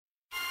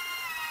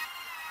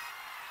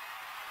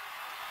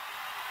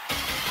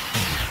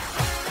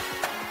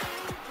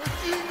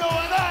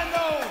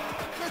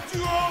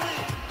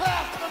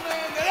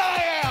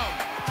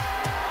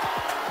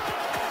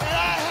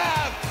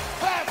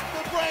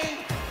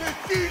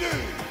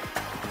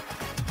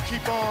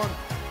keep on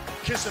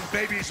kissing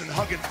babies and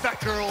hugging fat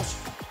girls.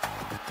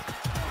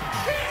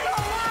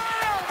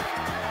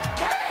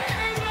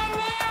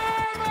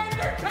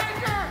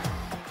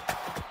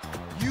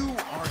 You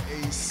are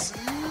a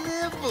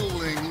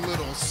sniveling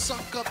little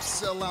suck-up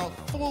sellout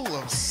full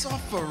of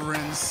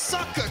suffering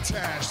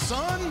succotash,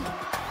 son.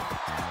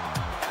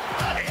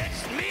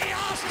 It's me,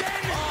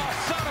 Austin!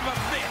 Oh, son of a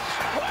bitch!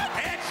 What?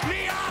 It's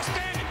me,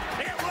 Austin!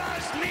 It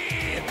was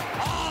me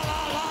all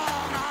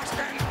along,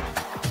 Austin!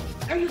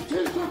 And your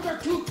t-shirts are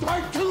too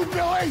tight too,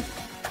 Billy!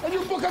 And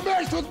you book a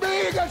match with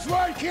me against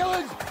Ryan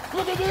Keelan!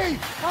 Look at me!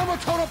 I'm a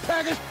total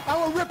package! I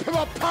will rip him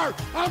apart!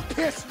 I'm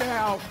pissed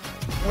now!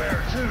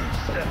 Where to,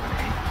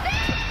 Stephanie?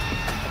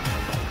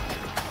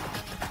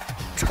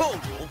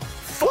 Total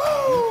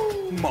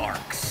Fucking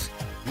Marks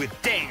with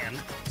Dan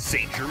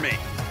St. Germain.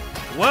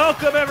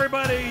 Welcome,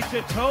 everybody,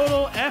 to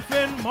Total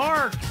Effin'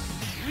 Marks.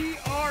 We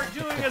are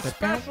doing a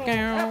special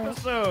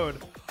episode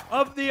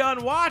of the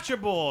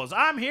Unwatchables.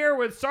 I'm here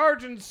with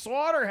Sergeant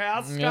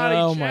Slaughterhouse, Scotty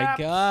Oh, Chaps,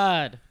 my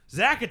God.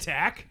 Zach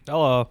Attack.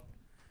 Hello.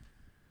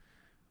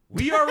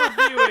 We are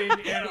reviewing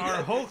in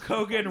our Hulk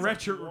Hogan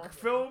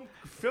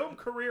film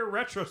career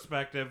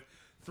retrospective,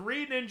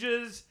 Three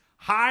Ninjas,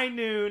 High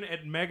Noon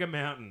at Mega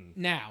Mountain,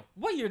 Now,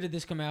 what year did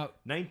this come out?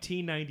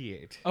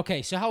 1998.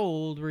 Okay, so how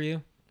old were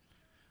you?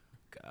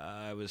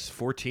 I was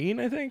 14,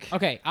 I think.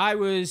 Okay, I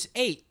was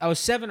 8. I was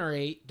 7 or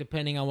 8,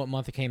 depending on what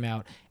month it came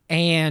out.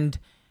 And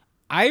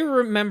I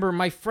remember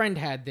my friend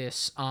had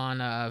this on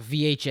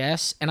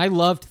VHS, and I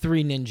loved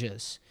Three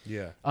Ninjas.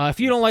 Yeah. If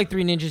you don't like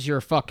Three Ninjas, you're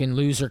a fucking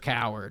loser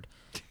coward.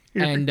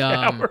 You're a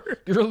coward.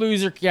 You're a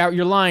loser coward.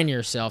 You're lying to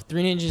yourself.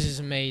 Three Ninjas is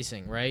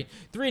amazing, right?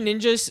 Three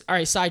Ninjas. All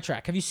right,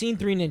 sidetrack. Have you seen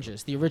Three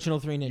Ninjas? The original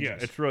Three Ninjas? Yeah,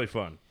 it's really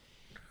fun.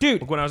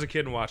 Dude. When I was a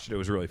kid and watched it, it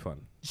was really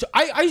fun. So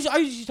I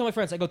used to tell my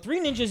friends, I go,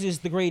 Three Ninjas is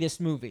the greatest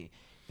movie.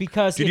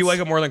 Because Did you like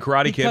it more than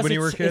Karate Kid when you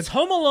were a kid? It's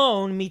Home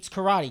Alone meets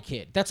Karate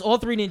Kid. That's all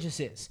Three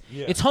Ninjas is.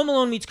 Yeah. It's Home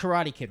Alone meets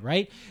Karate Kid,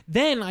 right?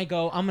 Then I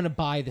go, I'm going to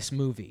buy this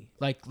movie,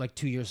 like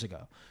 2 years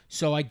ago.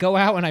 So I go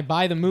out and I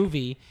buy the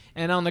movie,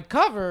 and on the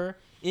cover,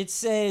 it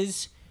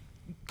says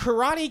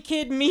Karate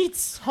Kid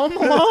meets Home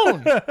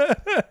Alone.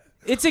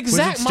 It's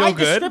exact. My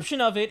description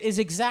of it is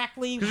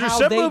exactly how there's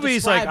some they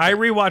movies like described I it.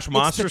 rewatch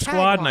Monster It's the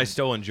Squad and I tagline.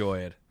 still enjoy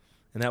it,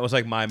 and that was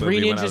like my movie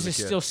Three when I Ninjas was a is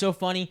kid. still so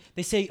funny.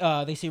 They say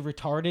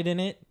retarded in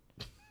it.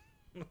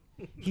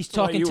 He's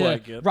why talking you to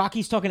like it.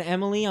 Rocky's talking to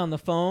Emily on the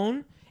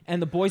phone,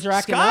 and the boys are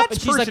acting Scott's up, and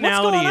she's like, "What's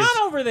personality going on is-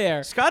 over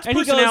there?" Scott's And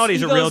he personality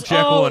is goes- a he real goes,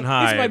 Jekyll "Oh, and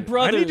Hyde. It's my I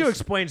brother. need to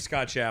explain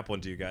Scott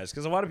Chaplin to you guys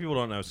because a lot of people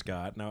don't know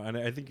Scott. Now, and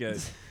I think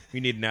we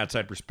need an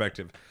outside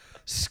perspective.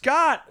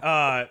 Scott,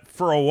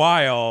 for a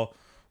while,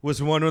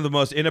 was one of the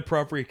most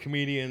inappropriate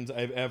comedians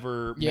I've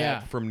ever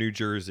met from New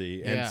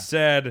Jersey, and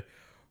said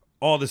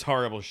all this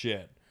horrible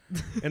shit.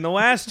 In the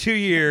last 2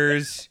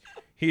 years,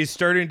 he's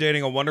started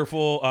dating a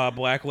wonderful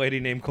black lady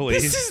named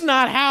Khalees. This is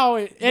not how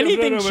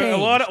anything but changed.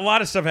 A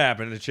lot of stuff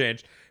happened. It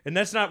changed, and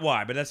that's not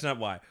why.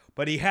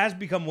 But he has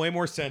become way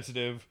more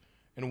sensitive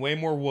and way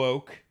more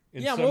woke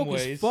in some woke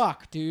ways. as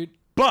fuck, dude.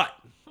 But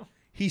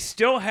he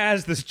still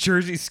has this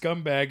Jersey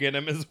scumbag in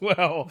him as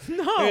well.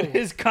 No, and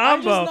his I'm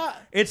combo. just not-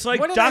 It's like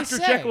What did I Dr.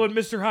 say? Jekyll and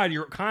Mr. Hyde.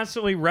 You're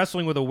constantly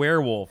wrestling with a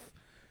werewolf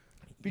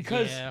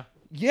because.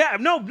 Yeah.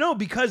 No,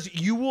 because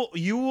you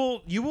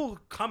will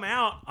come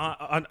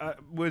out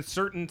with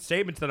certain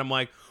statements that I'm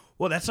like,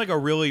 well, that's like a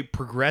really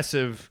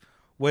progressive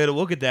way to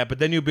look at that. But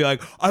then you'll be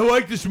like, I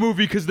like this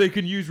movie because they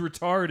can use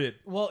retarded.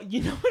 Well,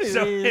 you know what it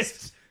is.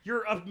 So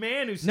you're a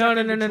man who's No.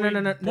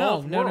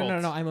 both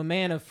worlds. I'm a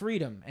man of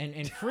freedom,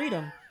 and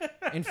freedom,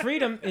 and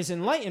freedom is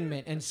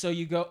enlightenment. And so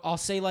you go. I'll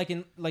say like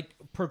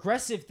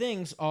progressive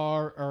things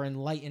are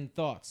enlightened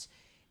thoughts,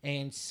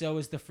 and so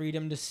is the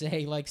freedom to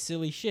say like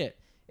silly shit.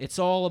 It's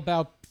all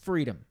about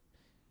freedom.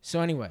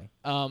 So anyway,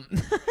 So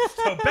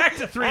back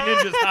to Three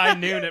Ninjas High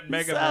Noon at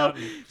Mega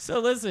Mountain. So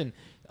listen,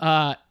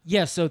 so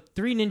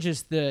Three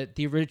Ninjas,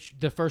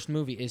 the first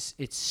movie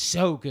it's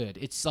so good.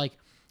 It's like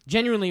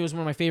genuinely it was one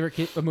of my favorite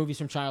movies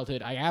from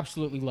childhood. I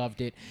absolutely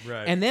loved it.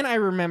 Right. And then I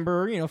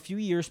remember, a few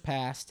years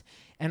passed,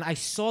 and I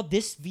saw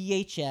this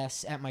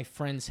VHS at my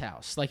friend's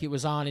house. Like it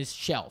was on his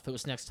shelf. It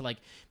was next to like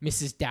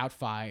Mrs.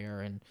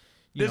 Doubtfire and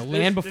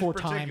Land Before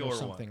Time or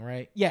something, one.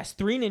 right? Yes,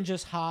 Three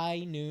Ninjas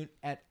High Noon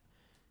at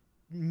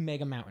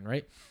Mega Mountain,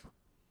 right?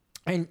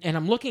 And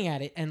I'm looking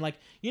at it, and like,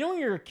 when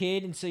you're a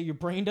kid, and so your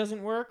brain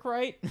doesn't work,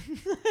 right?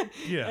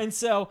 Yeah. And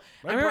so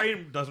My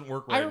brain doesn't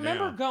work right now. I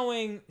remember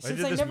going. I did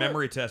this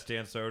memory test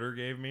Dan Soder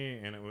gave me,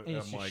 and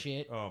It's I'm like,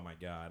 shit. oh my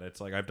god, it's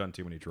like I've done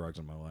too many drugs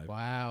in my life.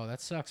 Wow, that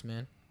sucks,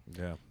 man.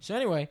 Yeah. So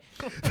anyway,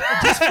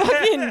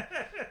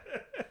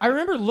 I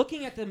remember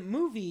looking at the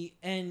movie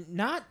and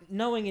not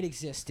knowing it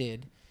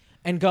existed,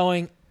 and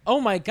going,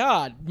 "Oh my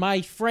god,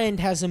 my friend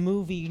has a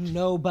movie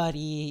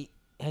nobody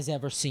has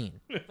ever seen."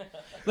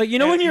 Like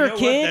when you're a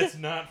kid, That's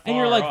not far and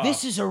you're like, off.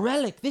 "This is a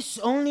relic. This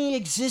only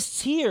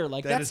exists here."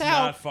 Like That that's is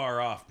how not far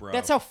off, bro.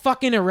 that's how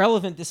fucking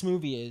irrelevant this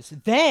movie is.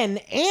 Then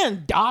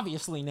and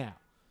obviously now,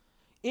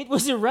 it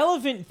was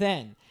irrelevant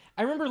then.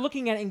 I remember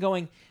looking at it and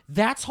going,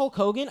 "That's Hulk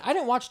Hogan." I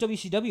didn't watch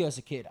WCW as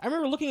a kid. I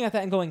remember looking at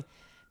that and going,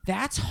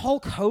 "That's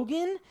Hulk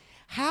Hogan?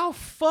 How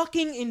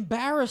fucking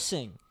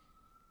embarrassing!"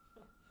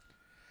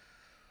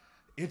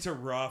 It's a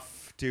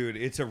rough, dude.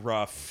 It's a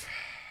rough.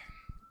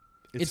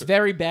 It's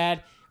very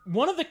bad.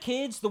 One of the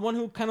kids, the one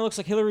who kind of looks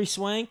like Hilary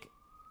Swank,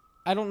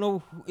 I don't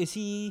know, is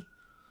he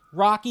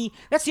Rocky?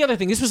 That's the other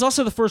thing. This was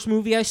also the first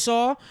movie I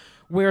saw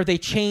where they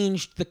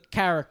changed the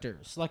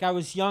characters. Like, I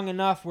was young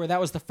enough where that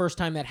was the first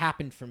time that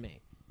happened for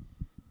me.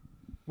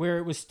 Where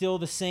it was still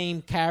the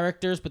same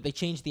characters, but they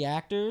changed the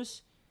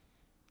actors.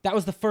 That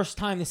was the first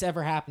time this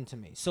ever happened to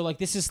me. So, like,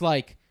 this is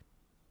like,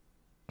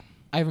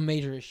 I have a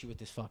major issue with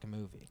this fucking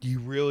movie. You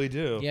really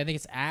do. Yeah, I think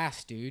it's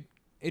ass, dude.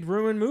 It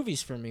ruined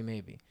movies for me,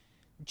 maybe.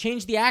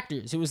 Changed the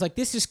actors. It was like,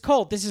 this is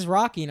Colt, this is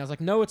Rocky. And I was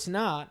like, no, it's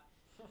not.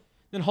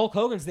 Then Hulk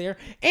Hogan's there.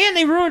 And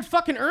they ruined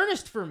fucking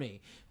Ernest for me.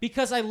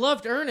 Because I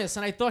loved Ernest,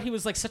 and I thought he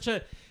was like such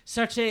an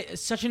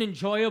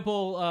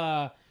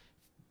enjoyable...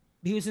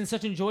 he was in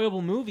such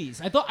enjoyable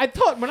movies. I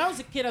thought when I was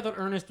a kid, I thought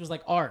Ernest was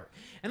like art.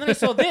 And then I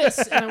saw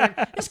this, and I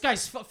went, this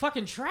guy's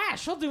fucking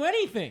trash. He'll do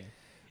anything.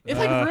 It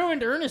like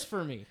ruined Ernest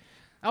for me.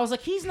 I was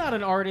like, he's not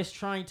an artist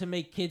trying to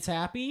make kids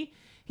happy.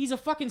 He's a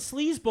fucking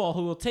sleazeball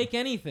who will take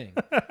anything.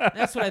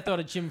 That's what I thought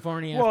of Jim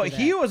Varney after that.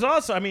 He was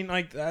also, I mean,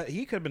 like,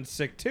 he could have been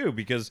sick too,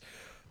 because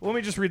let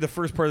me just read the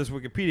first part of this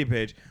Wikipedia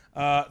page.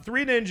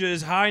 Three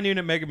Ninjas, High Noon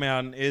at Mega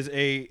Mountain is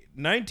a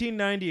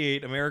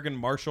 1998 American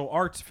martial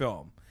arts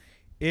film.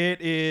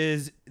 It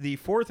is the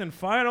fourth and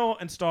final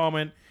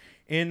installment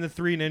in the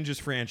Three Ninjas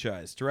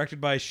franchise.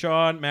 Directed by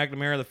Sean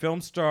McNamara, the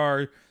film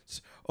stars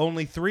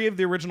only 3 of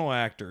the original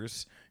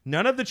actors.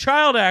 None of the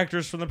child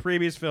actors from the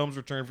previous films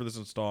returned for this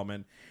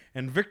installment.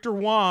 And Victor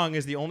Wong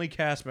is the only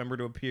cast member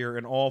to appear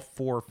in all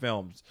 4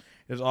 films.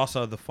 It is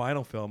also the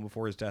final film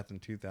before his death in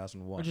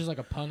 2001. Which is like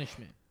a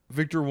punishment.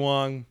 Victor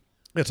Wong,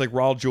 it's like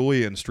Raul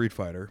Julia in Street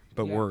Fighter,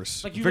 but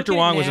worse. Like Victor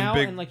Wong was in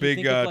big like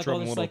Trouble all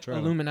in this, Little like, China.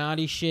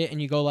 Illuminati shit,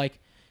 and you go like,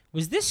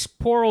 was this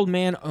poor old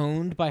man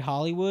owned by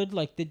Hollywood?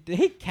 Like, did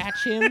they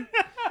catch him?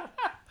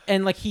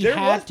 And like he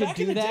had to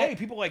do that. Day,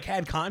 people like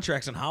had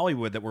contracts in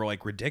Hollywood that were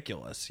like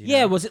ridiculous. You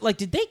Yeah, know? was it like,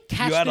 did they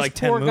catch had, this like,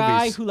 10 poor guy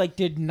movies. who like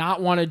did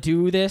not want to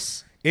do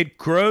this? It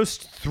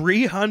grossed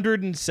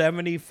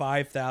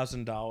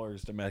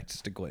 $375,000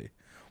 domestically,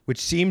 which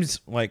seems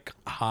like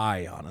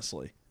high,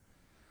 honestly.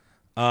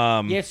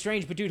 Yeah, it's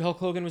strange, but dude, Hulk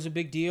Hogan was a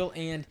big deal,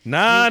 and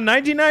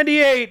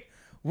 1998.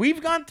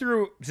 We've gone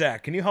through.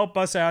 Zach, can you help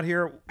us out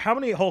here? How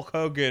many Hulk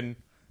Hogan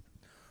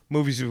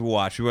movies have we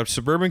watched? We watched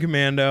Suburban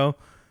Commando,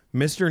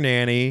 Mr.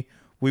 Nanny.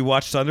 We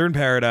watched Thunder in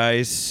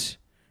Paradise.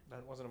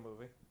 That wasn't a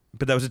movie.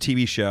 But that was a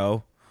TV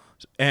show.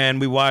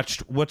 And we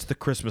watched, what's the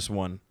Christmas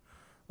one?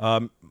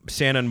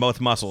 Santa and Both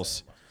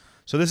Muscles.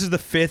 So this is the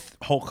 5th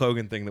Hulk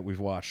Hogan thing that we've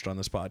watched on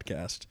this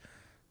podcast.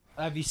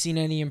 have you seen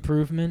any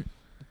improvement?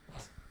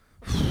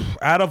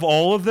 Out of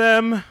all of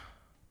them,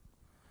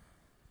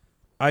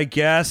 I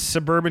guess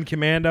Suburban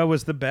Commando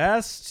was the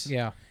best.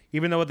 Yeah.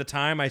 Even though at the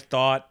time I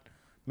thought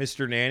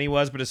Mr. Nanny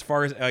was, but as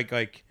far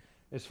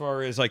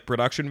as like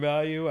production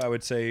value, I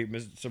would say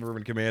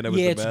Suburban Commando was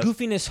the best. Yeah, its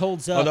goofiness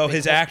holds up. Although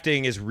his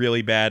acting is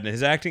really bad, and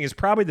his acting is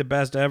probably the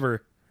best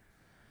ever.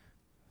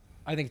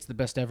 I think it's the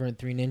best ever in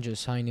Three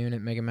Ninjas, High Noon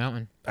at Mega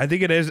Mountain. I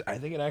think it is. I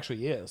think it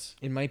actually is.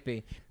 It might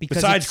be because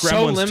Besides it's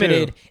so Gremlins,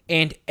 limited, too.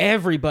 and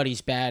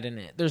everybody's bad in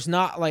it. There's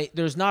not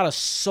a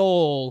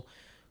soul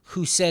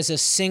who says a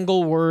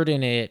single word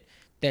in it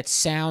that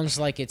sounds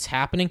like it's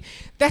happening.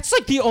 That's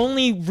like the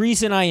only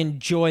reason I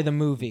enjoy the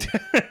movie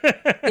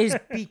is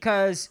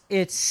because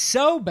it's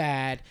so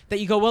bad that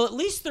you go, well, at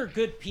least they're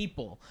good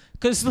people.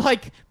 Because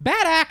like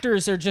bad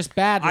actors are just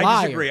bad liars.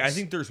 I disagree. I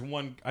think there's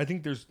one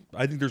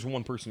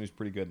person who's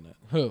pretty good in it.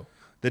 Who?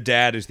 The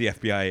dad is the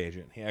FBI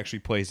agent. He actually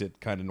plays it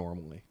kind of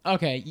normally.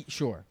 Okay,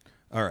 sure.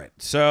 All right.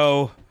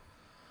 So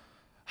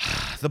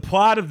the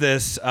plot of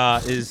this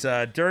is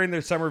during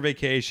their summer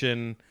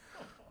vacation.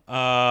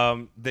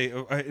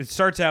 It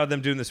starts out with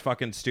them doing this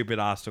fucking stupid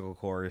obstacle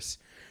course,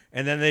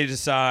 and then they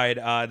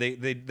decide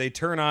they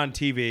turn on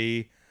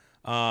TV,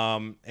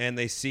 and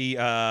they see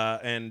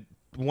and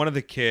one of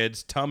the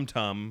kids, Tum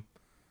Tum,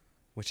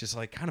 which is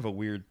like kind of a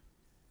weird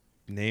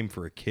name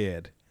for a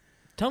kid.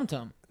 Tum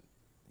Tum.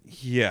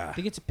 Yeah.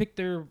 They get to pick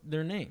their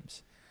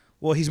names.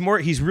 Well,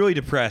 he's really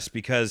depressed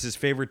because his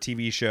favorite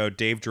TV show,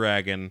 Dave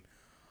Dragon,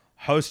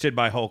 hosted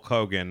by Hulk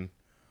Hogan,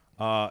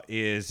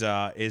 is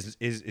going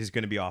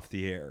to be off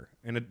the air.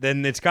 And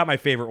then it's got my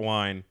favorite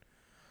line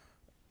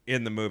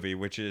in the movie,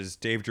 which is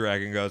Dave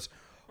Dragon goes,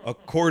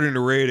 "According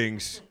to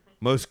ratings,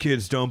 most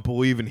kids don't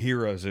believe in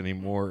heroes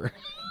anymore."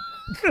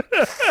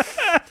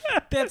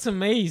 That's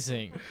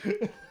amazing.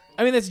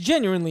 I mean, that's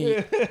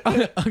genuinely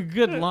a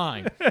good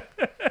line.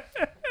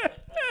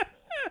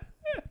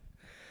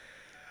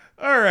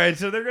 All right,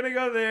 so they're going to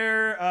go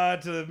there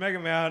to the Mega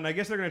Mountain. I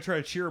guess they're going to try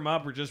to cheer them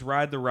up or just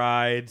ride the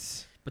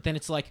rides. But then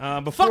it's like,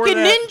 before fucking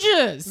that-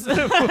 ninjas!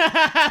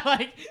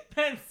 Like,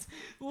 that's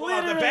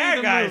literally the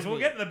bad guys. movie. We'll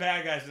get to the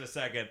bad guys in a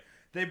second.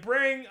 They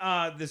bring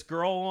this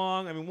girl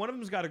along. I mean, one of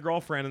them's got a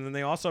girlfriend, and then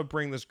they also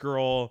bring this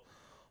girl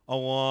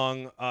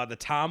along the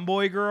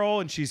tomboy girl,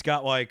 and she's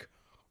got like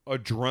a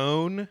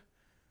drone.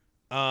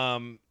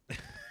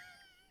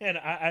 And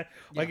I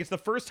like it's the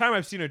first time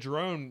I've seen a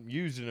drone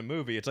used in a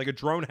movie. It's like a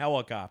drone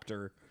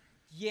helicopter.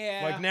 Yeah.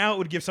 Like now it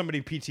would give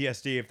somebody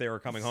PTSD if they were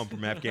coming home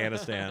from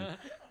Afghanistan.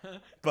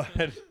 But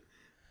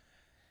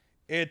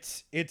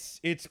it's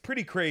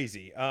pretty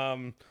crazy.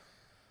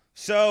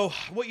 So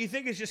what you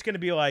think is just going to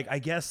be like, I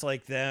guess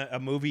like a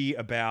movie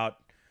about,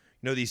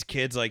 these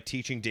kids like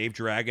teaching Dave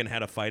Dragon how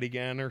to fight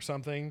again or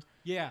something.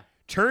 Yeah.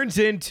 Turns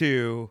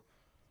into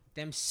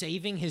them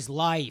saving his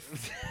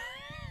life.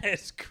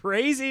 this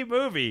crazy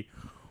movie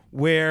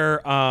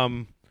where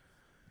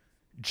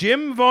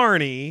Jim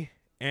Varney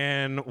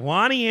and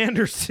Lonnie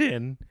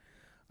Anderson,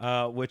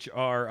 which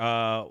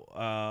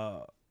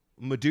are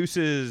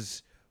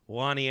Medusa's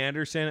Lonnie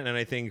Anderson, and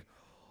I think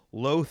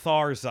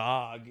Lothar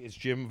Zog is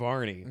Jim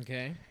Varney.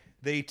 Okay.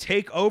 They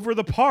take over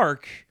the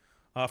park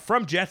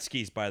from jet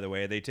skis, by the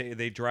way.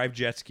 They drive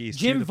jet skis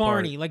to Jim the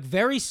Varney, park. like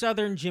very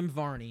southern Jim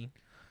Varney.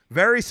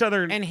 Very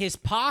southern. And his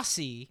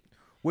posse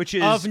which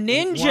is of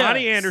ninjas.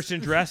 Lonnie Anderson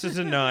dressed as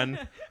a nun,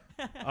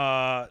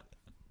 a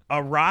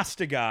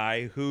Rasta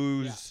guy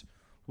who's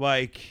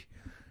like,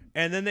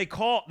 and then they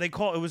call it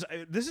was.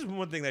 This is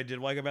one thing that I did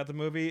like about the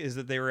movie is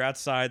that they were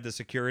outside the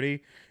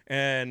security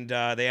and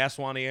they asked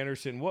Lonnie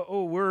Anderson, what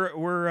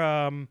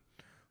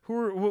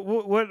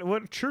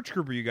church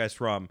group are you guys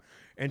from?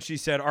 And she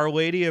said, Our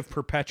Lady of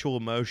Perpetual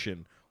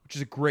Motion, which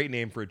is a great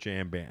name for a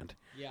jam band.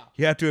 Yeah.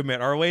 You have to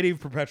admit, Our Lady of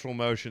Perpetual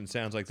Motion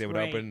sounds like they would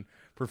great. open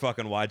for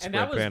fucking Widespread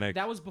And Panic.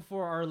 that was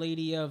before Our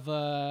Lady of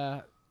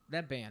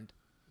that band.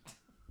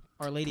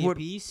 Our Lady What- of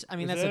Peace. I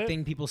mean, is that's that a it?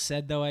 thing people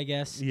said, though, I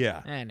guess.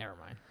 Yeah. Never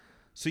mind.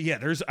 So yeah,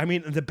 there's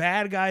the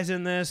bad guys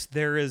in this.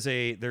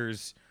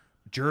 There's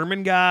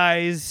German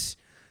guys.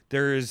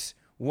 There's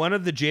one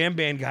of the jam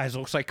band guys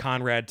looks like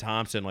Conrad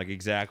Thompson, like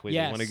exactly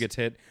Yes. the one who gets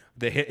hit,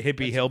 the hippie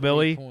That's a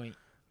hillbilly great point.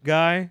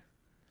 guy.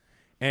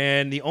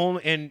 And the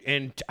only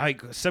and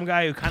some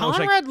guy who kind of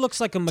Conrad looks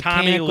like a Tommy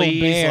mechanical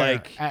Lee's bear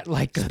like at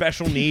like a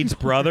special needs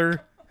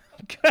brother.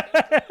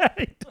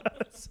 He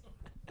does.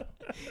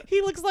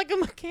 He looks like a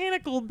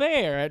mechanical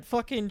bear at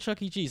fucking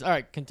Chuck E. Cheese. All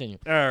right, continue.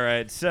 All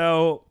right,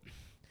 so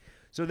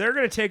they're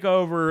gonna take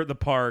over the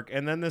park,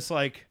 and then this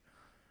their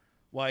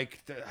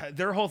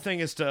whole thing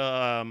is to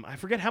I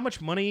forget how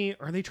much money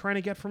are they trying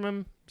to get from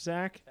him,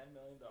 Zach? $10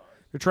 million.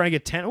 They're trying to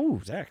get 10.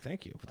 Oh, Zach,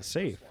 thank you for the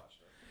save.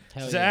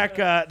 Hell Zach,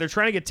 they're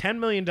trying to get $10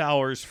 million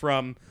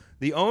from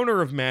the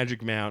owner of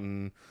Magic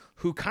Mountain,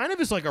 who kind of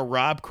is like a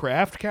Rob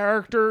Kraft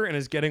character and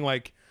is getting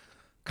like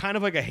kind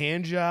of like a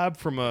hand job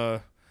from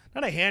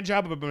not a hand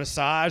job, but a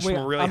massage Wait,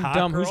 from a really I'm hot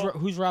dumb. girl.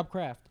 Who's Rob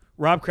Kraft?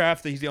 Rob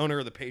Kraft, he's the owner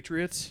of the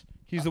Patriots.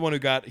 He's the one who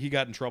got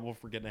in trouble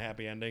for getting a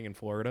happy ending in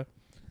Florida.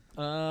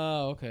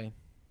 Oh, okay.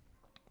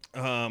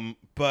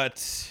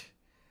 But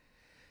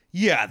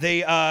yeah,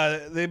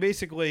 they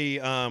basically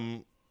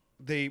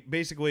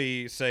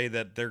say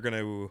that they're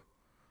gonna,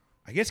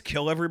 I guess,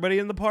 kill everybody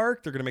in the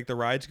park. They're gonna make the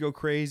rides go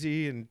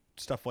crazy and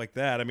stuff like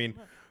that. I mean,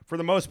 for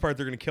the most part,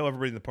 they're gonna kill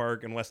everybody in the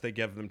park unless they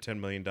give them $10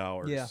 million.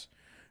 Yeah.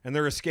 And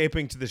they're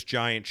escaping to this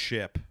giant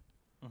ship.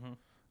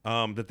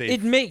 That they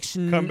It makes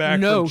come back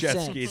no from jet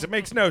sense. skis. It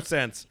makes no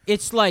sense.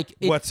 It's like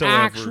it whatsoever.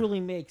 actually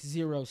makes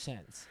zero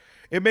sense.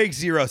 It makes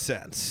zero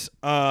sense.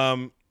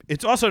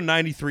 It's also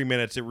 93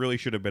 minutes. It really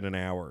should have been an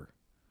hour.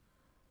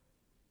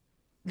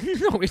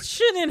 No, it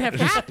shouldn't have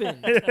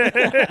happened.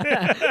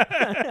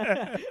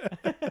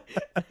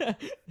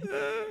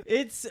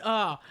 It's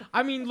I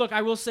mean, look,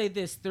 I will say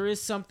this: there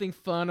is something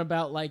fun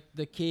about like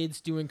the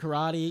kids doing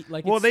karate.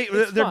 Like, Well,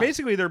 it's they're fun.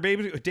 basically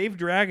Dave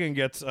Dragon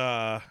gets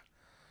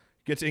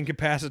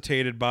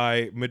incapacitated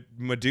by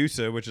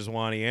Medusa, which is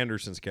Lonnie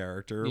Anderson's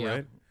character, Yeah.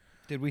 right?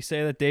 Did we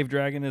say that Dave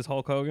Dragon is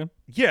Hulk Hogan?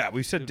 Yeah,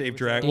 we said Dave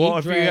Dragon. Dave Well,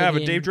 if you have it,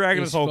 Dave Dragon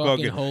Dragon is Hulk is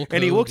Hogan, fucking Hulk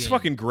and he looks Hogan.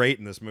 fucking great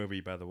in this movie,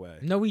 by the way.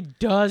 No, he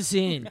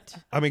doesn't.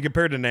 I mean,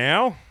 compared to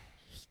now.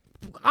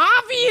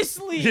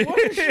 Obviously,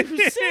 what are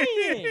you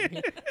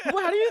saying?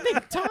 How do you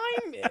think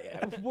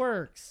time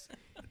works?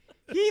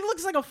 He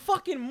looks like a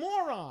fucking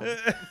moron.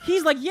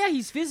 He's like, yeah,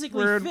 he's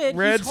physically Red- fit.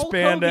 red He's Hulk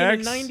Hogan in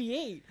spandex.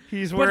 '98.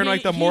 He's But wearing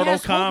like the Mortal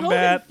has Hulk Hogan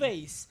Kombat.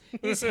 face.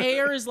 His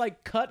hair is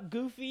like cut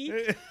goofy.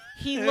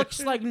 He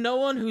looks like no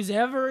one who's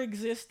ever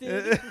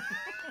existed.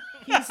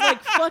 He's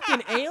like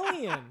fucking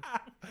alien.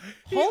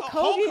 Hulk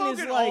Hogan is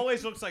like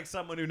always looks like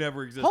someone who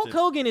never existed. Hulk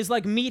Hogan is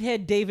like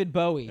meathead David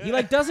Bowie. He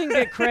like doesn't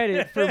get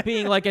credit for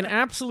being like an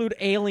absolute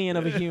alien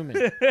of a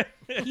human.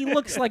 He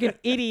looks like an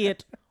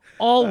idiot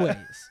always.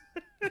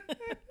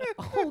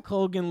 Hulk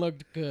Hogan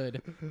looked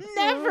good.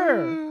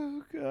 Never.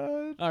 Oh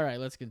god. All right,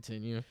 let's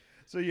continue.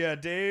 So yeah,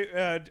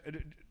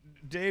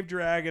 Dave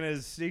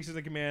Dragon sneaks in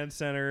the command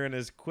center and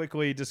is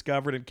quickly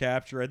discovered and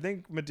captured. I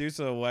think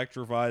Medusa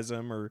electrifies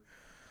him or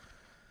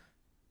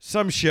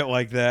some shit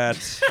like that.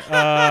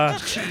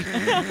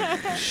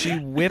 She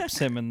whips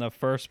him in the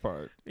first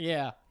part.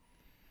 Yeah.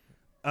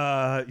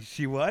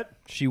 She what?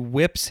 She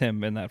whips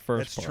him in that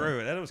first That's part.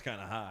 true. That was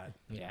kind of hot.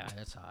 Yeah,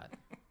 that's hot.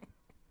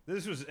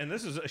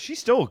 She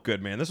still looked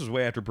good, man. This was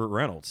way after Burt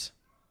Reynolds.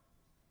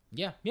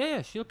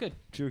 Yeah, she looked good.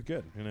 She was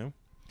good, you know.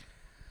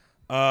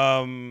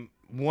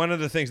 One of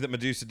the things that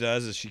Medusa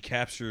does is she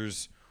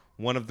captures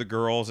one of the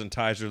girls and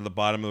ties her to the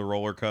bottom of the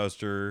roller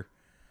coaster.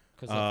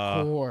 Because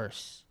of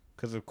course.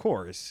 Because of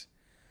course.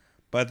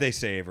 But they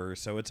save her,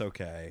 so it's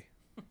okay.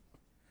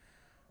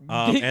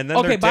 And then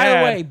okay, their by the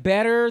dad- way,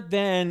 better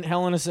than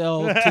Hell in a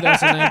Cell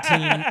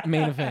 2019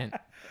 main event.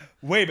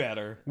 way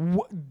better.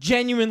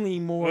 Genuinely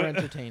more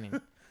entertaining.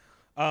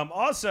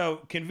 Also,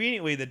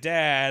 conveniently, the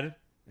dad,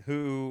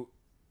 who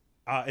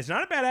is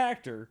not a bad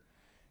actor.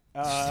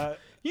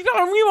 You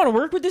want to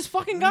work with this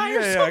fucking guy or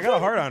Yeah, something? I got a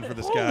hard on for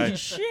this guy. Holy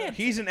shit.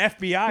 He's an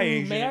FBI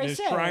agent May I and is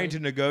say, trying to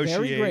negotiate.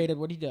 Very great at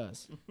what he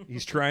does.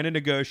 He's trying to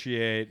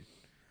negotiate.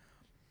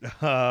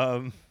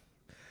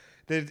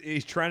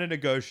 He's trying to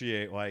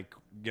negotiate, like,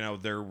 you know,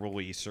 their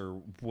release or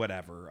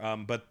whatever.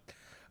 But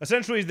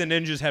essentially, the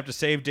ninjas have to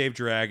save Dave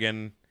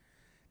Dragon,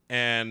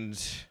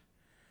 and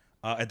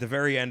at the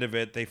very end of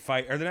it, they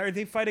fight. Are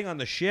they fighting on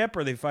the ship, or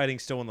are they fighting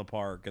still in the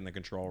park in the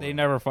control room? They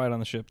never fight on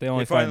the ship. They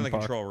only They fight in in the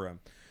park. control room.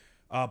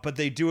 But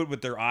they do it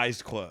with their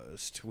eyes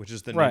closed, which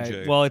is the Right.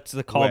 ninja. Well, it's the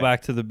way.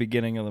 callback to the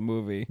beginning of the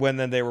movie. When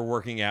then they were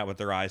working out with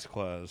their eyes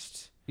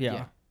closed.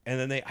 Yeah. And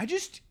then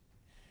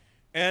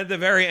at the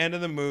very end of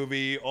the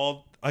movie,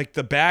 all like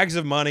the bags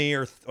of money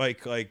are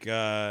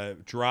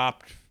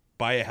dropped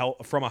by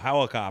from a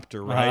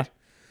helicopter, right? Uh-huh.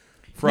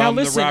 From now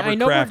listen, the Robert I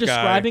know we're Kraft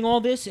describing guy.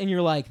 all this, and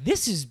you're like,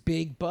 "This is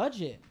big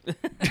budget."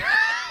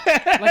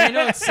 Like I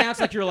know it sounds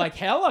like you're like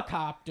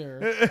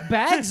helicopter,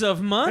 bags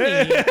of money.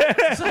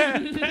 It's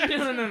like,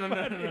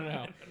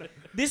 no.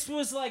 This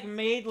was like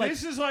made like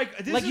This is like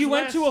you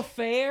went to a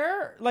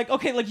fair, like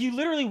you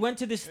literally went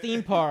to this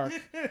theme park.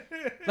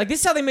 Like this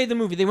is how they made the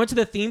movie. They went to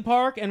the theme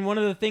park, and one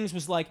of the things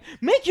was like,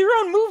 make your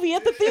own movie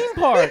at the theme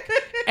park,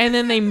 and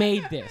then they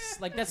made this.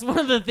 Like that's one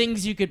of the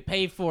things you could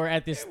pay for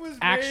at this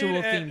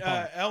actual theme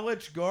park.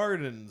 Ellich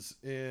Gardens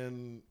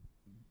It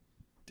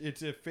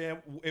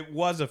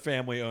was a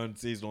family-owned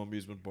seasonal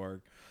amusement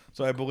park,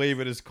 so I believe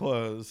it is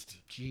closed.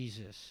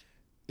 Jesus.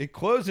 It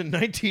closed in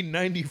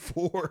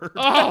 1994.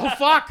 Oh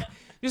fuck!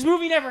 This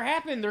movie never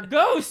happened. They're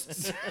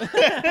ghosts.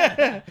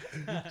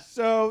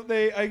 So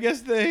I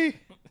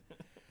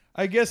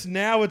guess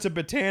now it's a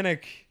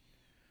Botanic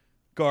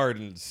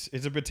Gardens.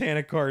 It's a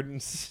Botanic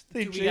Gardens.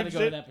 We gotta go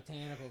to that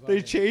botanical garden.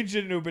 They changed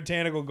it into a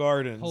Botanical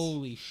Gardens.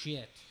 Holy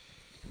shit!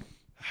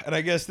 And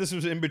I guess this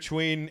was in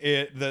between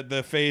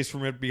the phase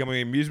from it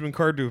becoming an amusement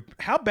park to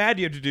how bad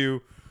do you have to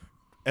do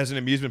as an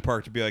amusement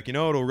park to be like, you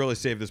know, it'll really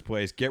save this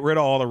place. Get rid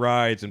of all the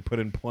rides and put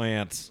in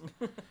plants.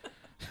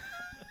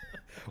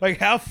 Like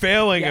how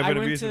failing of an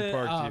amusement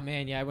park. Oh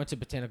man, yeah, I went to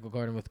Botanical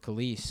Garden with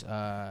Khalees.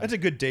 That's a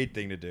good date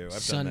thing to do. I've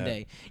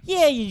Sunday. done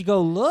Yeah, you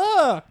go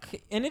look,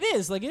 and it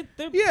is like it.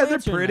 that. They're They're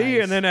pretty,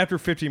 nice. and then after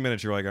 15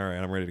 minutes, you're like, all right,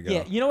 I'm ready to go.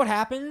 Yeah, you know what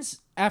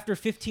happens after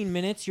 15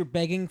 minutes? You're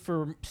begging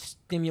for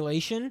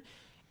stimulation,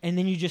 and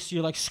then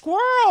you're like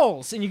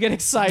squirrels, and you get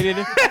excited,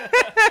 and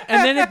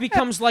then it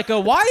becomes like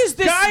why is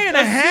this Guy in a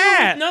zoo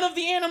hat? with none of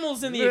the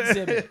animals in the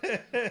exhibit?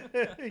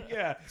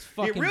 Yeah, it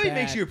fucking really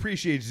makes bad. you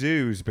appreciate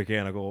zoos,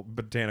 botanical.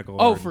 Oh,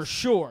 gardens. for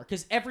sure.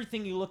 Because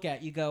everything you look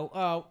at, you go,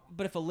 oh,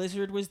 but if a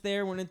lizard was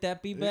there, wouldn't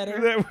that be better?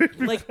 That would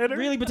be Like, better.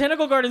 really,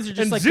 botanical gardens are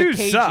just And like zoos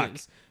the cages. suck.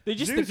 They're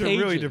just Zoos the are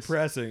cages. really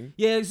depressing.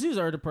 Yeah, zoos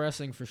are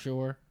depressing for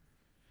sure.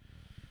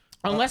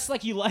 Unless,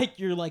 you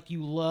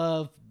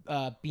love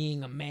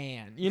being a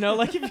man. You know,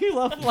 like, if you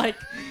love,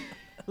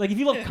 if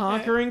you love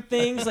conquering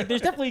things, like,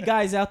 there's definitely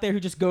guys out there who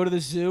just go to the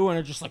zoo and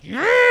are just like,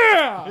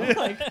 yeah!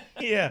 Like,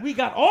 Yeah. we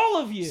got all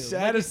of you.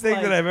 Saddest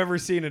thing that I've ever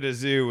seen at a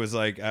zoo was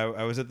like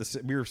I was at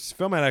we were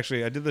filming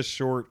actually. I did this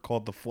short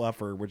called The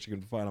Fluffer, which you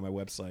can find on my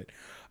website.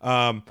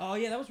 Oh,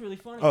 yeah, that was really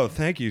funny. Oh,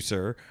 thank you,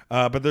 sir.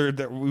 But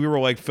we were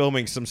like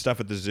filming some stuff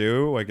at the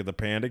zoo, like at the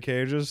panda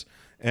cages,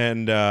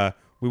 and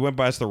we went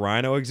past the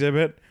rhino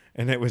exhibit,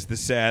 and it was the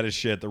saddest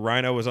shit. The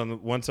rhino was on the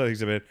one side of the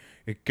exhibit.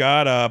 It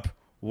got up,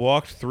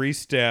 walked 3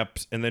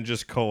 steps, and then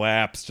just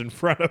collapsed in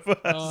front of us.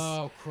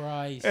 Oh,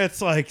 Christ.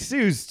 It's like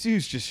zoos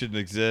just shouldn't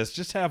exist.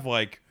 Just have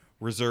like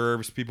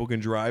reserves people can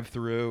drive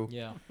through.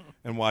 Yeah.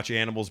 And watch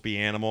animals be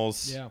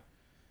animals. Yeah.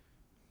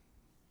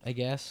 I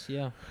guess,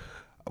 yeah.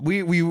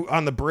 We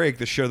on the break,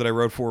 the show that I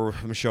wrote for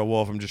Michelle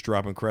Wolf, I'm just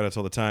dropping credits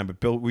all the time,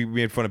 but we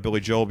made fun of Billy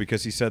Joel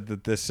because he said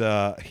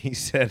that he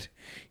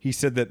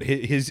said that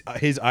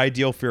his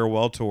ideal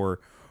farewell tour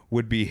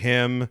would be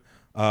him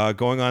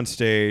going on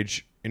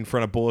stage in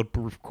front of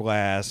bulletproof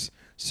glass,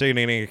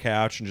 sitting on a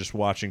couch and just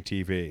watching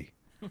TV.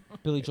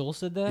 Billy Joel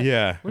said that?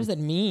 Yeah. What does that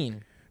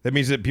mean? That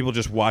means that people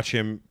just watch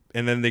him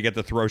and then they get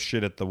to throw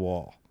shit at the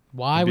wall.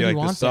 Why And be would like, you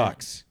want this that?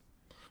 sucks.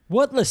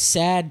 What a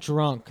sad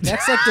drunk.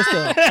 That's like just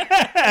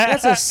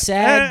that's a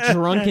sad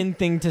drunken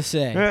thing to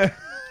say.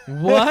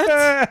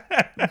 What?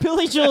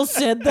 Billy Joel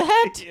said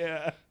that?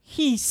 Yeah.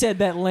 He said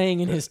that laying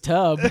in his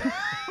tub.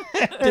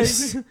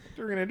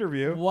 During an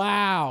interview.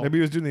 Wow. Maybe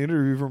he was doing the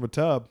interview from a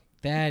tub.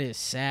 That is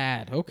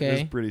sad. It was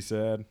Okay. pretty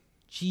sad.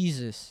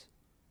 Jesus.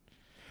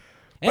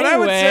 But I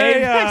would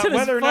say back to this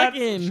whether or not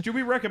fucking- do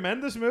we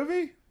recommend this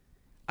movie?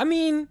 I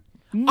mean,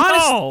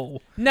 No.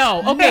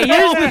 No. Okay,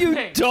 here's the you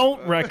thing.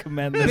 don't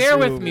recommend this Bear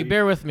with movie. me.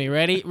 Bear with me.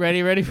 Ready?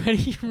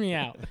 Hear me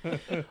out.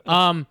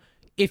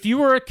 If you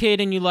were a kid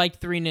and you liked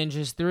Three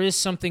Ninjas, there is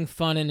something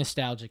fun and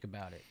nostalgic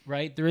about it,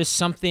 right? There is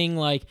something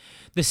like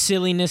the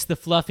silliness, the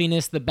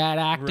fluffiness, the bad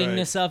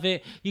actingness of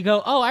it. You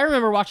go, oh, I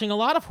remember watching a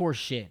lot of horse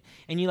shit,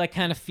 and you like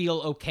kind of feel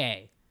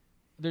okay.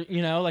 There,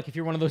 you know, like if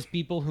you're one of those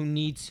people who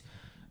needs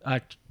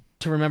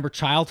to remember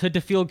childhood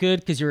to feel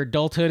good because your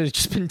adulthood has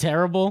just been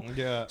terrible.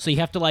 Yeah. So you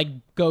have to like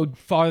go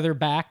farther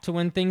back to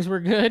when things were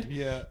good.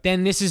 Yeah.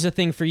 Then this is a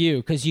thing for you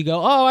because you go,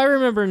 oh, I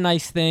remember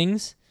nice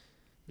things.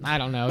 I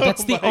don't know.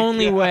 That's the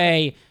only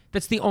way.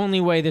 That's the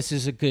only way this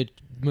is a good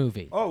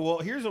movie. Oh, well,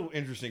 here's an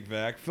interesting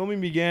fact. Filming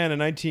began in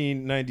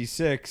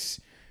 1996.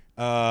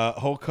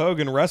 Hulk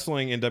Hogan,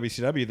 wrestling in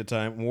WCW at the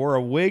time, wore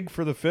a wig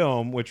for the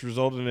film, which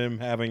resulted in him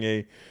having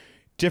a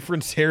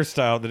different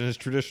hairstyle than his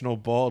traditional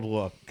bald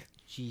look.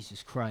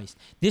 Jesus Christ.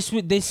 This So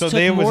took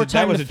they was more a- that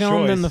time was to a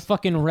film than choice. the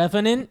fucking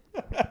Revenant.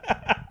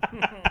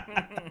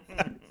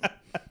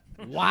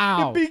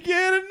 Wow.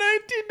 Began in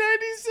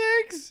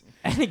 1996.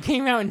 And it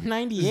came out in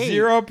 98.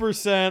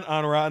 0%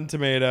 on Rotten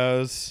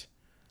Tomatoes.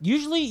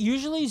 Usually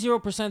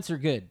 0% are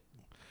good.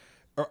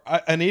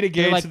 Anita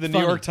Gates like of the funny.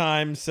 New York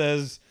Times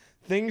says,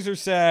 things are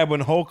sad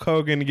when Hulk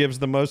Hogan gives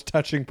the most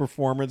touching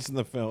performance in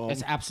the film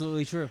That's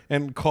absolutely true.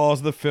 and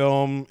calls the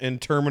film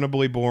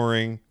interminably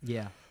boring,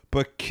 Yeah.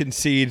 but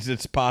concedes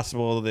it's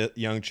possible that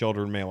young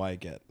children may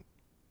like it.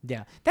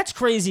 Yeah. That's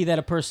crazy that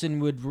a person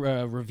would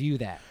review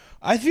that.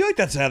 I feel like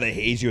that's how they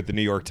haze you at the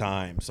New York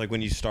Times. Like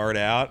when you start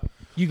out,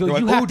 You go, they're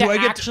you like, have "Oh, do to I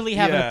get actually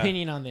have an Yeah.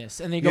 opinion on this.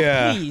 And they go,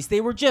 Yeah. please.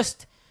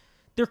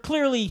 They're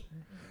clearly,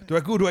 Do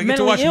I get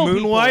to watch mentally ill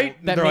people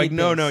Moonlight? that They're like, made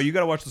no, this. you got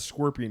to watch The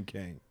Scorpion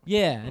King.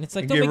 yeah. And it's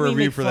like, And don't give make a me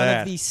review make for fun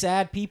that. of these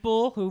sad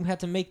people who had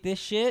to make this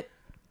shit.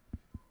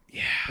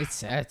 Yeah. It's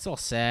sad. It's all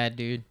sad,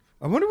 dude.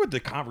 I wonder what the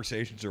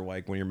conversations are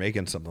like when you're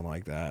making something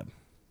like that.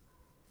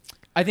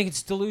 I think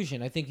it's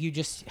delusion. I think you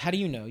just, how do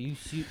you know? You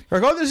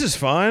Like, oh, this is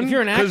fun. if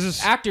you're an 'Cause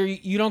it's- actor,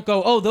 you don't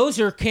go, oh, those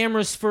are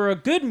cameras for a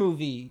good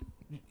movie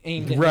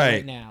aimed at me Right.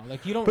 right now.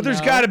 Like you don't. But there's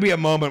know. got to be a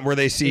moment where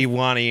they see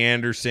Lonnie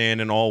Anderson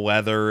in all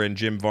leather and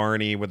Jim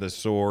Varney with a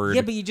sword.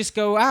 Yeah, but you just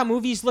go,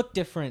 movies look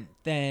different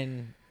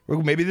than.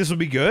 Well, maybe this will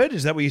be good.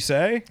 Is that what you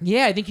say?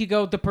 Yeah, I think you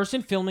go, the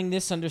person filming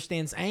this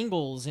understands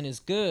angles and is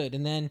good,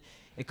 and then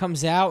it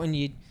comes out and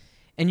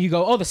you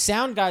go, oh, the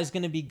sound guy's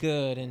gonna be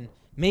good, and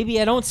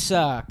maybe I don't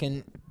suck,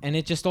 and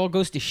it just all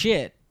goes to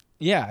shit.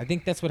 Yeah, I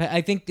think that's what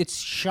I think. It's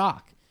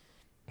shock.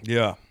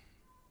 Yeah.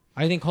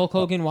 I think Hulk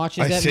Hogan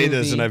watches I that say movie.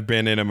 this, and I've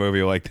been in a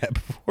movie like that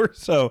before,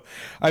 so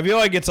I feel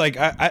like it's like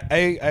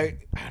I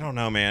don't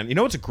know, man. You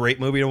know, it's a great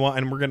movie to watch,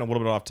 and we're getting a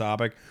little bit off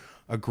topic.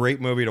 A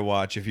great movie to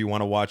watch if you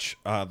want to watch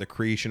the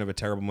creation of a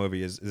terrible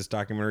movie is this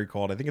documentary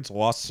called, I think it's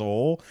Lost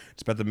Soul.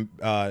 It's about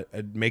the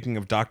making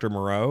of Dr.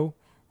 Moreau,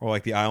 or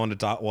like the Island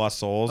of Lost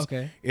Souls.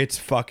 Okay. It's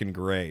fucking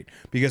great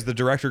because the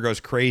director goes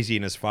crazy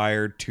and is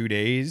fired 2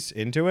 days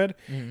into it,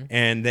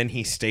 and then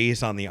he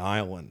stays on the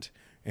island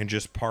and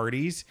just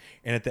parties.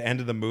 And at the end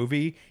of the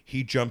movie,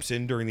 he jumps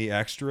in during the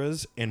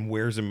extras and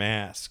wears a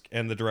mask,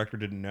 and the director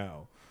didn't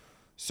know.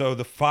 So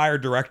the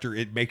fired director,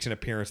 it makes an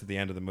appearance at the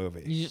end of the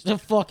movie. You're just a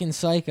fucking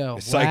psycho.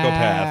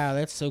 Psychopath. Wow,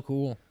 that's so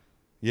cool.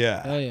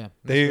 Yeah. Oh, yeah. That's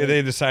They great.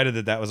 they decided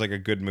that was like a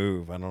good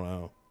move. I don't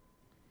know.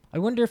 I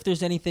wonder if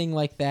there's anything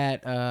like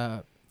that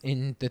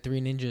in the Three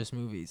Ninjas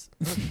movies.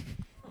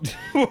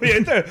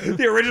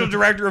 the original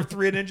director of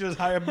Three Ninjas,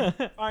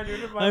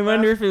 I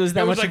wonder if it was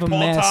that much like of a Paul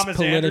mess Thomas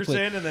politically.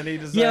 Anderson, and then he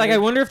decided. Yeah, like I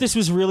wonder if this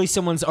was really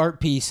someone's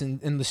art piece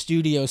and the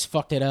studios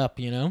fucked it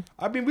up, you know?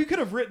 I mean, we could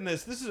have written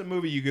this. This is a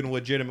movie you can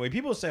legitimately.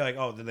 People say like,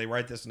 "Oh, did they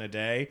write this in a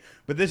day?"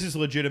 But this is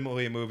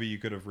legitimately a movie you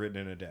could have written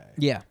in a day.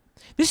 Yeah.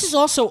 This is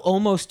also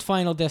almost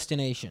Final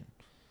Destination.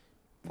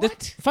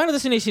 What? Final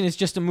Destination is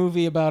just a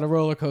movie about a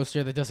roller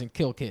coaster that doesn't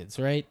kill kids,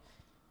 right?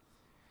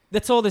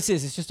 That's all this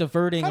is. It's just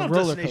averting Final a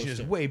roller Destination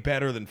coaster. is way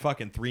better than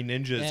fucking Three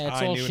Ninjas. Yeah, it's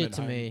High all Noon, shit and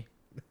to High- me.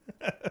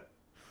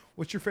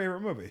 What's your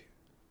favorite movie?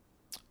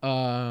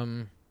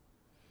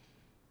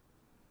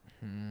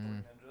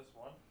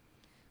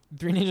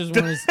 Three Ninjas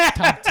 1 is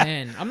top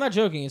 10. I'm not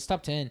joking. It's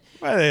top 10.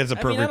 I think it's a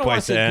I perfect don't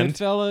place to say end.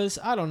 Goodfellas.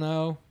 I don't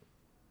know.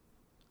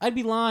 I'd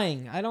be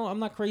lying. I'm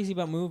not crazy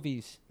about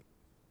movies.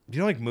 Do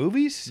you like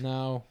movies?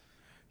 No.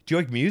 Do you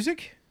like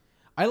music?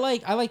 I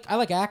like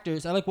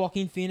actors. I like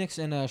Joaquin Phoenix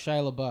and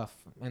Shia LaBeouf,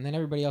 and then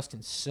everybody else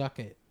can suck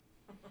it.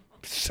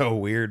 So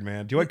weird,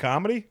 man. Do you like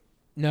comedy?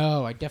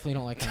 No, I definitely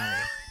don't like comedy.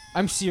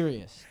 I'm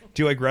serious.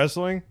 Do you like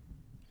wrestling?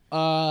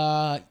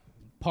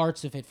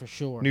 Parts of it for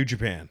sure. New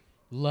Japan.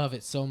 Love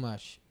it so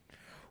much.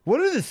 What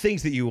are the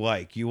things that you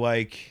like? You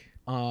like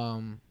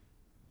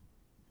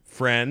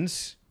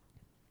Friends,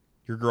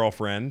 your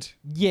girlfriend.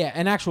 Yeah,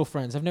 and actual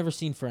Friends. I've never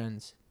seen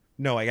Friends.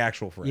 No, like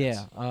actual friends.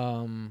 Yeah.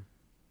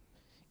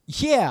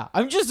 Yeah,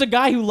 I'm just a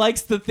guy who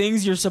likes the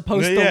things you're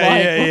supposed to like. Yeah,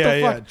 What yeah, the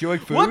yeah. fuck? Do you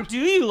like food? What do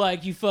you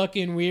like, you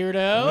fucking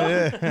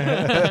weirdo?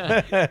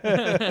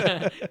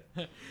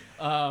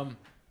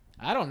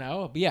 I don't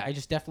know. But yeah, I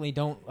just definitely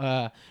don't.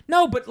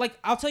 No, but like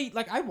I'll tell you,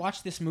 like I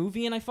watched this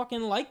movie and I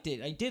fucking liked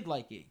it. I did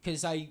like it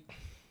because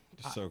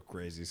So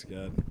crazy,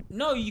 Scott.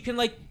 No, you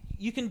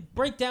can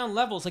break down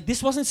levels. Like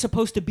this wasn't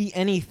supposed to be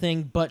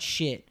anything but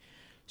shit.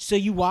 So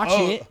you watch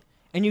it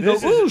and you go,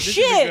 ooh,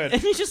 shit,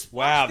 and you just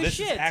wow. watch the This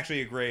shit. is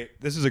actually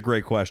a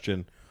great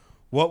question.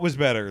 What was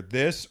better,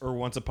 this or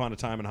Once Upon a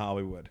Time in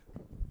Hollywood?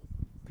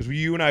 Because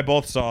you and I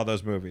both saw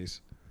those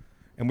movies,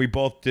 and we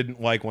both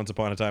didn't like Once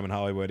Upon a Time in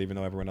Hollywood, even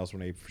though everyone else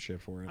went ape for shit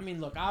for it. I mean,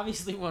 look,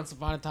 obviously, Once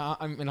Upon a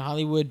Time in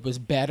Hollywood was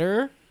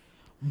better,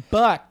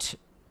 but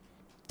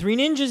Three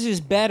Ninjas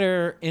is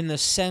better in the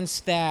sense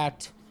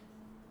that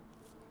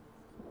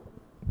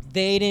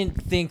they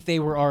didn't think they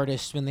were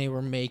artists when they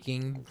were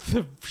making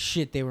the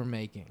shit they were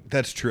making.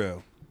 That's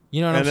true.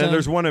 You know what I'm saying? And then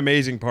there's one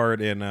amazing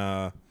part in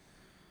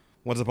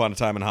Once Upon a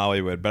Time in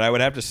Hollywood, but I would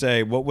have to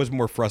say, what was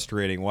more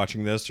frustrating,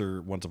 watching this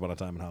or Once Upon a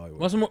Time in Hollywood?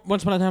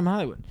 Once Upon a Time in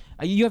Hollywood.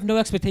 You have no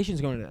expectations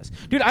going to this.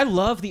 Dude, I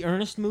love the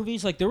Ernest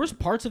movies. Like, there was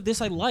parts of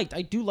this I liked.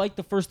 I do like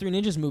the first Three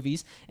Ninjas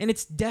movies, and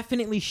it's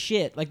definitely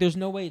shit. Like, there's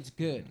no way it's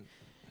good.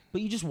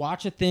 But you just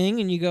watch a thing,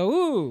 and you go,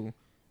 ooh.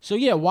 So,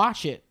 yeah,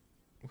 watch it.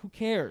 Who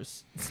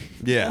cares?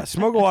 Yeah,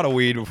 smoke a lot of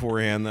weed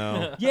beforehand,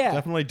 though. Yeah.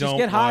 Definitely don't just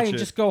get high watch and it.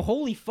 just go,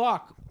 holy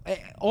fuck.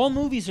 All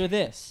movies are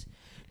this.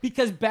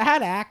 Because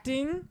bad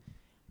acting,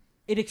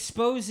 it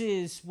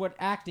exposes what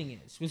acting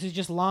is, which is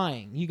just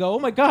lying. You go, oh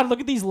my God,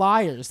 look at these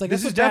liars. Like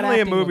This that's is what bad definitely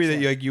a acting movie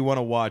looks that like. you want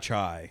to watch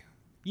high.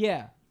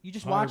 Yeah. You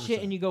just watch it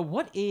 100%. and you go,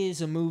 what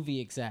is a movie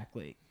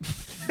exactly?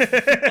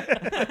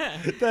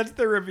 That's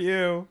the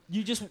review.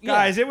 You just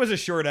Guys, it was a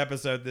short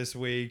episode this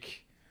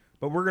week,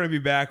 but we're going to be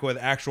back with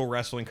actual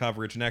wrestling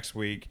coverage next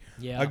week.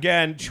 Yeah.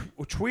 Again,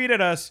 tweet at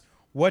us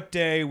what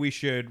day we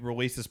should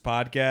release this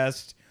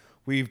podcast.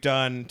 We've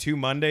done 2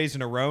 Mondays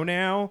in a row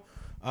now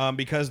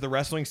because the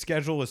wrestling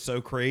schedule is so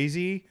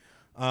crazy.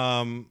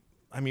 I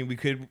mean, we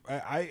could,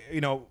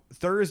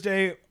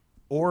 Thursday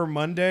or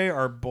Monday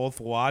are both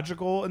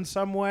logical in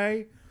some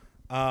way,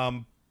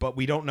 but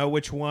we don't know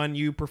which one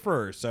you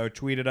prefer. So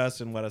tweet at us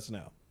and let us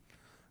know.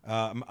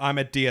 I'm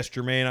at DS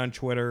Germain on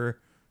Twitter.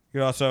 You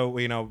can also,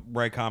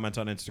 write comments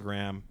on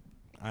Instagram.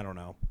 I don't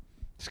know.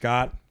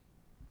 Scott?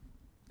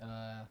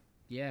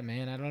 Yeah,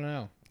 man, I don't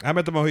know. I'm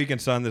at the Mohegan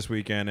Sun this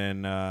weekend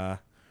in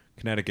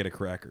Connecticut at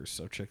Crackers,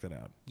 so check that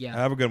out. Yeah.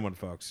 Have a good one,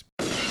 folks.